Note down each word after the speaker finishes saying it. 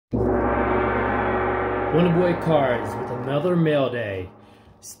Wonderboy Cards with another mail day.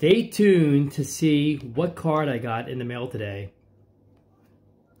 Stay tuned to see what card I got in the mail today.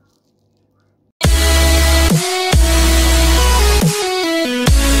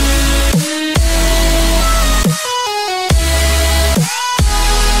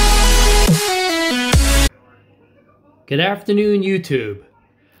 Good afternoon, YouTube.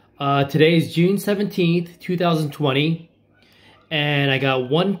 Today is June 17th, 2020, and I got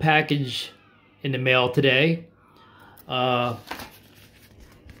one package in the mail today. The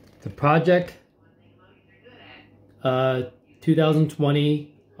Project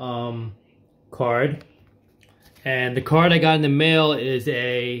 2020 card. And the card I got in the mail is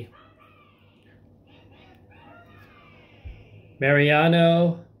a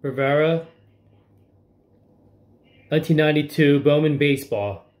Mariano Rivera 1992 Bowman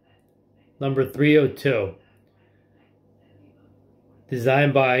Baseball, number 302.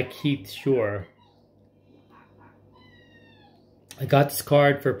 Designed by Keith Shore. I got this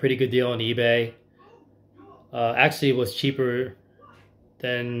card for a pretty good deal on eBay. Actually, it was cheaper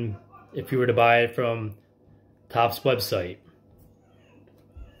than if you were to buy it from Topps website.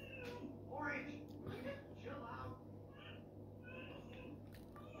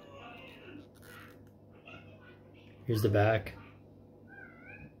 Here's the back.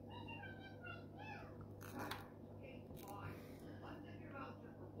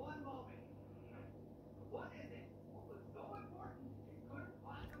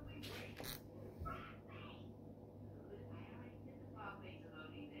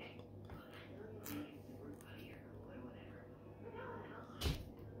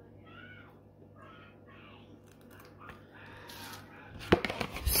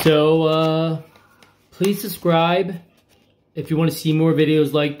 So, please subscribe if you want to see more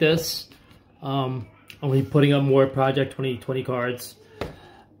videos like this. I'll be putting up more Project 2020 cards.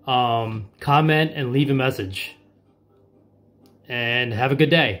 Comment and leave a message. And have a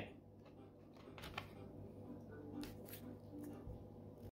good day.